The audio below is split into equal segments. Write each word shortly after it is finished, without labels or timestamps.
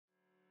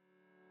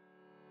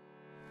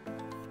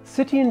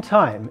City in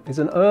Time is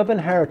an urban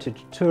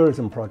heritage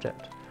tourism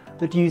project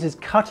that uses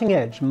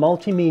cutting-edge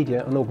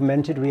multimedia and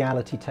augmented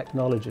reality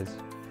technologies.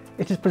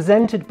 It is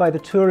presented by the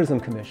Tourism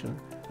Commission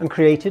and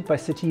created by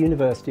City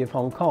University of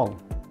Hong Kong.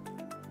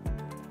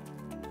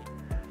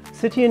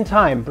 City in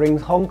Time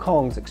brings Hong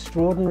Kong's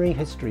extraordinary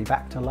history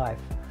back to life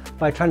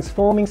by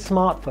transforming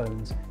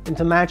smartphones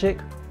into magic,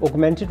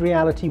 augmented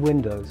reality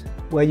windows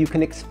where you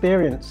can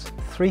experience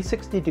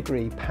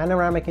 360-degree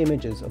panoramic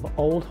images of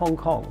old Hong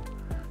Kong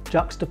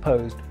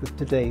juxtaposed with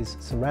today's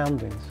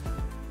surroundings.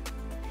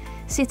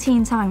 City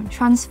in Time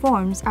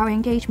transforms our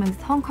engagement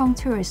with Hong Kong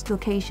tourist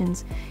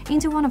locations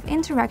into one of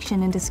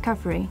interaction and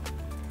discovery.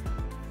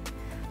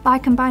 By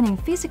combining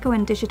physical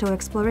and digital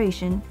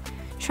exploration,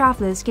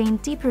 travelers gain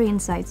deeper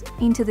insights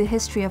into the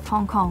history of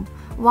Hong Kong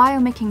while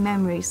making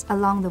memories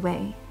along the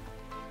way.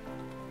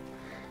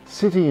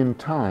 City in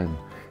Time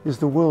is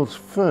the world's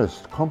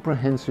first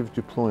comprehensive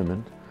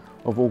deployment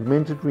of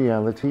augmented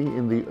reality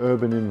in the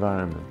urban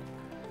environment,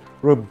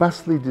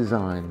 robustly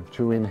designed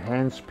to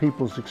enhance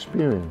people's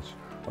experience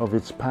of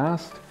its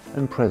past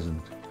and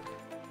present.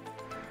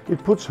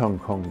 It puts Hong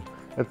Kong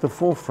at the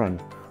forefront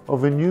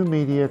of a new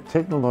media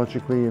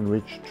technologically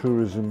enriched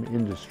tourism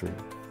industry.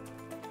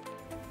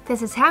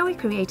 This is how we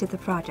created the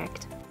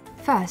project.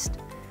 First,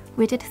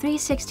 we did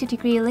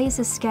 360-degree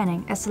laser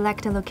scanning at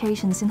selected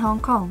locations in Hong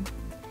Kong.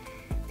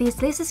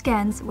 These laser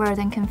scans were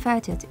then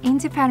converted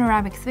into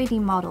panoramic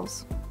 3D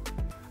models.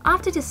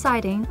 After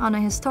deciding on the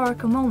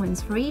historical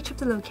moments for each of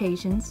the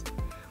locations,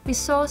 we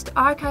sourced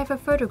archival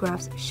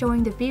photographs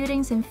showing the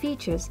buildings and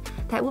features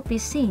that would be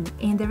seen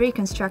in the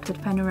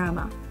reconstructed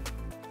panorama.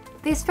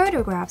 These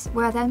photographs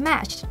were then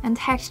matched and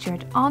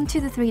textured onto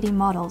the 3D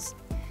models.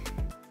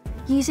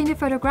 Using the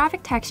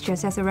photographic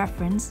textures as a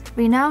reference,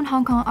 renowned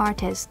Hong Kong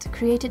artists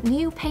created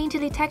new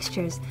painterly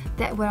textures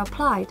that were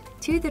applied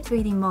to the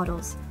 3D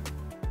models.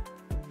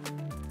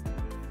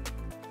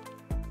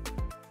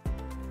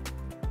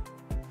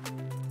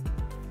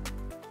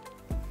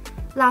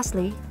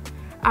 Lastly,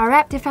 our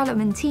app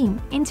development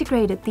team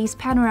integrated these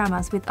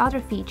panoramas with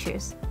other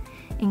features,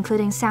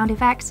 including sound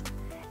effects,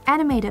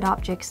 animated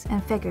objects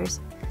and figures,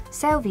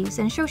 selfies,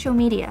 and social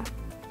media.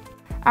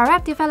 Our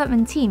app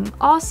development team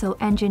also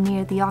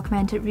engineered the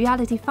augmented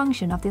reality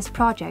function of this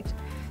project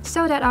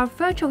so that our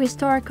virtual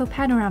historical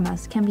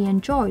panoramas can be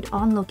enjoyed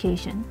on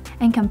location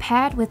and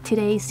compared with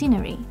today's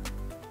scenery.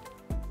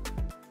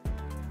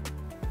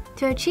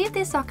 To achieve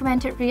this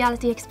augmented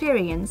reality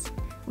experience,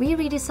 we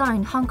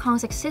redesigned Hong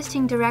Kong's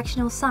existing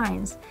directional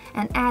signs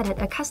and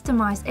added a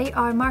customized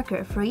AR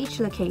marker for each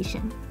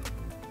location.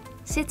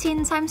 City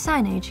in Time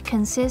signage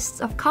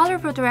consists of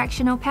colorful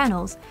directional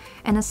panels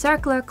and a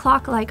circular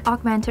clock-like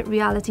augmented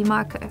reality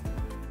marker.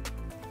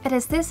 It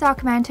is this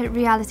augmented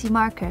reality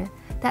marker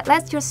that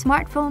lets your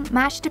smartphone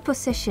match the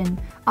position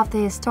of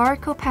the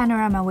historical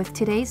panorama with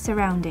today's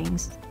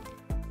surroundings.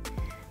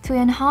 To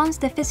enhance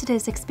the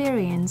visitor's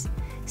experience,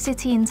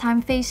 City in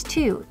Time Phase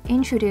 2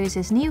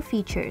 introduces new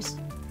features,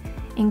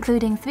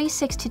 including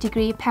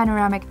 360-degree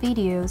panoramic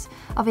videos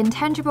of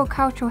intangible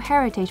cultural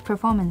heritage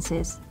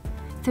performances,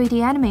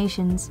 3D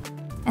animations,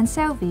 and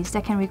selfies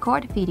that can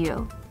record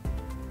video.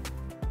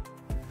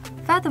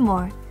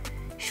 Furthermore,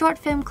 short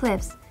film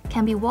clips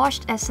can be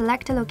watched at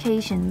selected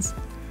locations,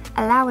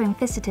 allowing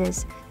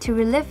visitors to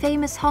relive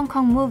famous Hong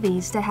Kong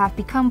movies that have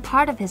become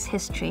part of its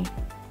history.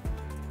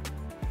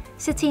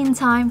 City in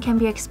Time can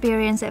be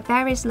experienced at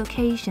various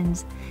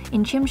locations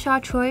in Tsim Sha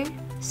Tsui,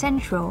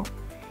 Central,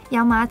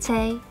 Yau Ma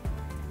Tei,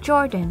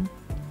 Jordan,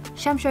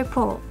 Sham Shui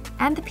Po,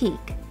 and The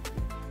Peak.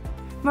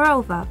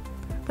 Moreover,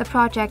 the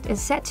project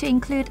is set to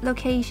include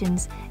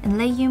locations in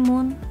Lei Yuen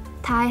Mun,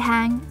 Tai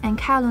Hang, and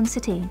Kowloon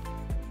City.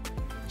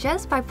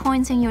 Just by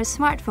pointing your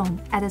smartphone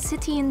at the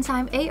City in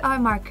Time AR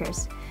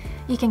markers,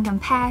 you can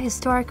compare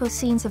historical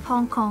scenes of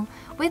Hong Kong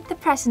with the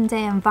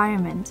present-day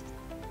environment.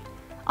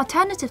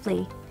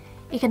 Alternatively,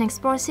 you can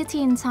explore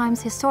City in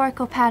Time's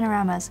historical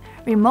panoramas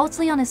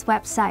remotely on its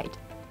website.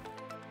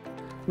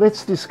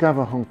 Let's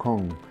discover Hong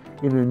Kong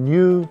in a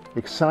new,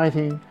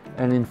 exciting,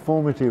 and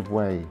informative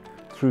way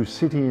through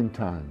City in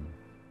Time.